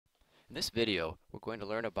In this video, we're going to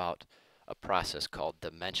learn about a process called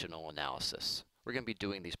dimensional analysis. We're going to be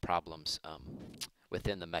doing these problems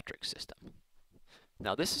within the metric system.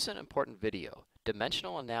 Now, this is an important video.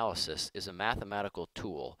 Dimensional analysis is a mathematical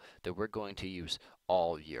tool that we're going to use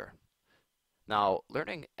all year. Now,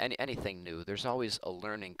 learning anything new, there's always a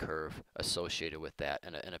learning curve associated with that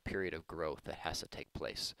and a period of growth that has to take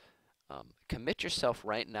place. Commit yourself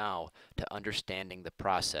right now to understanding the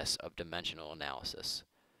process of dimensional analysis.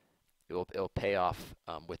 It'll pay off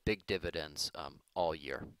with big dividends all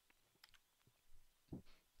year.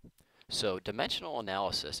 So dimensional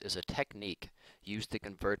analysis is a technique used to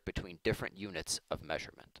convert between different units of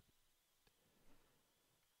measurement.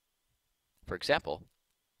 For example,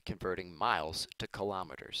 converting miles to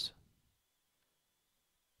kilometers.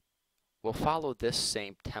 We'll follow this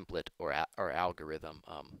same template or algorithm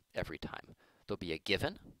every time. There'll be a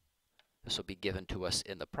given. This will be given to us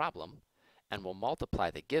in the problem, and we'll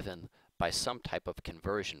multiply the given by some type of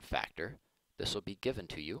conversion factor. This will be given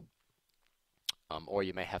to you, or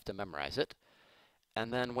you may have to memorize it.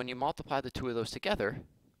 And then when you multiply the two of those together,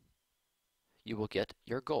 you will get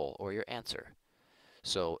your goal or your answer.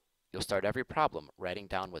 So you'll start every problem writing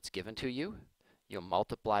down what's given to you. You'll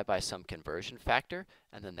multiply by some conversion factor,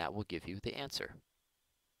 and then that will give you the answer.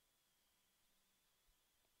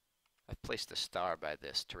 I've placed a star by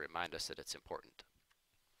this to remind us that it's important.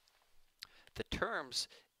 The terms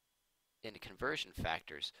in conversion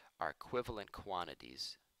factors are equivalent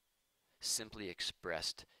quantities, simply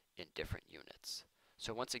expressed in different units.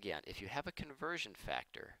 So once again, if you have a conversion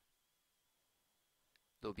factor,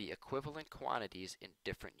 there'll be equivalent quantities in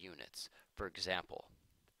different units. For example,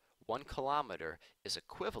 1 kilometer is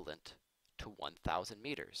equivalent to 1,000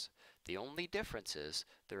 meters. The only difference is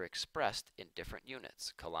they're expressed in different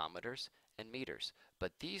units, kilometers and meters.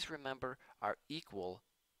 But these, remember, are equal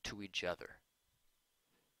to each other.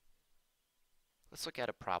 Let's look at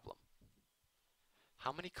a problem.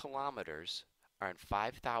 How many kilometers are in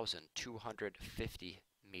 5,250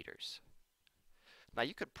 meters? Now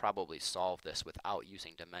you could probably solve this without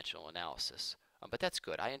using dimensional analysis, but that's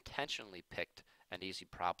good. I intentionally picked an easy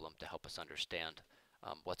problem to help us understand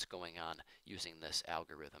what's going on using this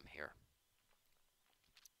algorithm here.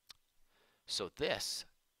 So this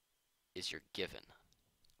is your given.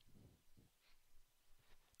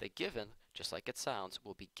 The given, just like it sounds,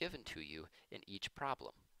 will be given to you in each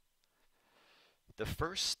problem. The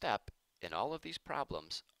first step in all of these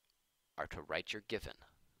problems are to write your given.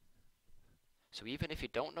 So even if you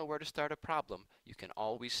don't know where to start a problem, you can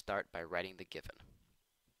always start by writing the given.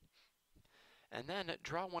 And then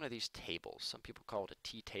draw one of these tables. Some people call it a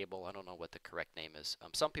T-table. I don't know what the correct name is.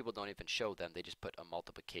 Some people don't even show them. They just put a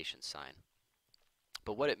multiplication sign.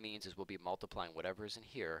 But what it means is we'll be multiplying whatever is in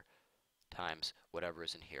here times whatever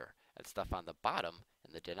is in here. And stuff on the bottom,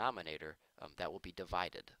 in the denominator, that will be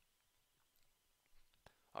divided.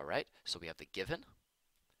 All right, so we have the given,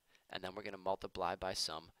 and then we're going to multiply by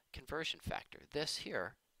some conversion factor. This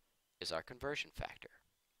here is our conversion factor.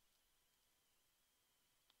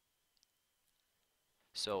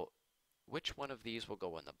 So which one of these will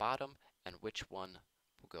go in the bottom and which one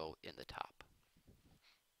will go in the top?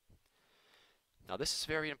 Now this is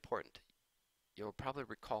very important. You'll probably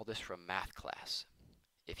recall this from math class.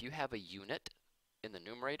 If you have a unit in the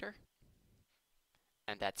numerator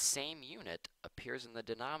and that same unit appears in the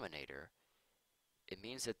denominator, it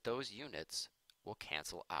means that those units will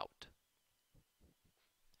cancel out.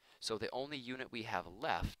 So the only unit we have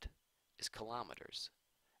left is kilometers.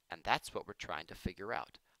 And that's what we're trying to figure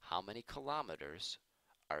out. How many kilometers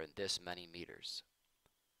are in this many meters?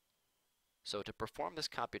 So to perform this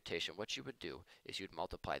computation, what you would do is you'd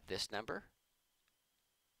multiply this number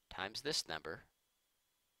times this number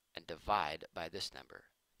and divide by this number.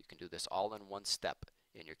 You can do this all in one step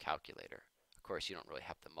in your calculator. Of course, you don't really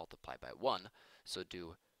have to multiply by 1, so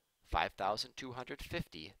do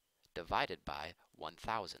 5,250 divided by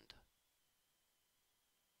 1,000.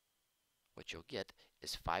 What you'll get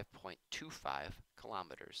is 5.25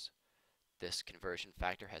 kilometers. This conversion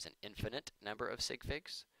factor has an infinite number of sig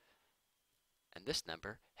figs, and this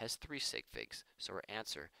number has 3 sig figs, so our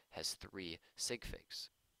answer has 3 sig figs.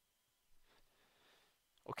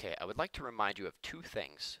 Okay, I would like to remind you of two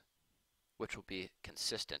things which will be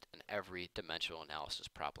consistent in every dimensional analysis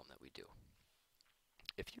problem that we do.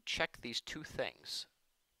 If you check these two things,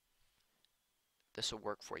 this will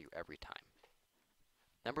work for you every time.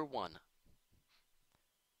 Number one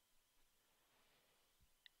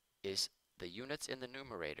is the units in the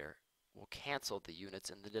numerator will cancel the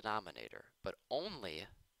units in the denominator, but only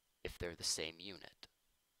if they're the same unit.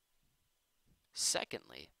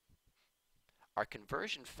 Secondly, our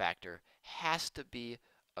conversion factor has to be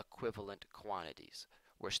equivalent quantities.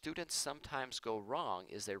 Where students sometimes go wrong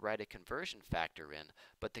is they write a conversion factor in,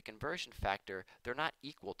 but the conversion factor, they're not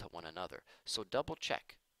equal to one another. So double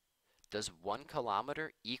check. Does 1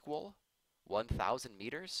 kilometer equal 1,000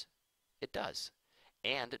 meters? It does.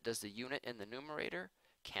 And does the unit in the numerator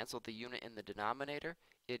cancel the unit in the denominator?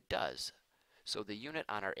 It does. So the unit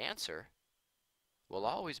on our answer will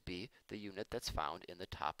always be the unit that's found in the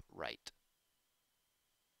top right.